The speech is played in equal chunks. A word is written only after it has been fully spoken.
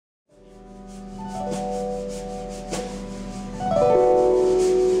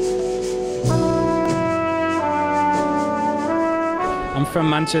from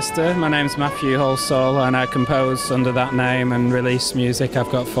Manchester. My name's Matthew Halsall and I compose under that name and release music.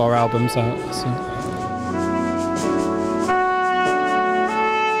 I've got 4 albums out. So.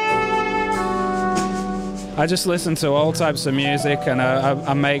 I just listen to all types of music and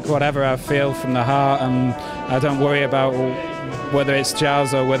I make whatever I feel from the heart, and I don't worry about whether it's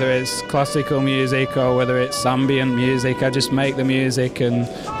jazz or whether it's classical music or whether it's ambient music. I just make the music and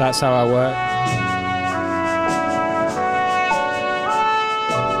that's how I work.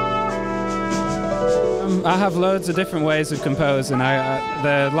 I have loads of different ways of composing.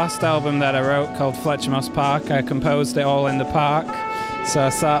 The last album that I wrote, called Fletcher Moss Park, I composed it all in the park. So I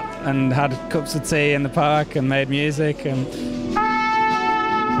sat and had cups of tea in the park and made music. And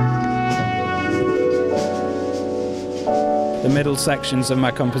the middle sections of my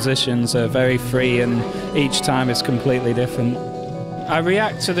compositions are very free and each time is completely different. I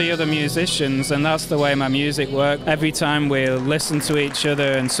react to the other musicians and that's the way my music works. Every time we'll listen to each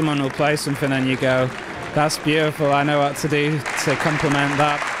other and someone will play something and you go, that's beautiful, I know what to do to complement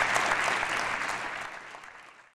that.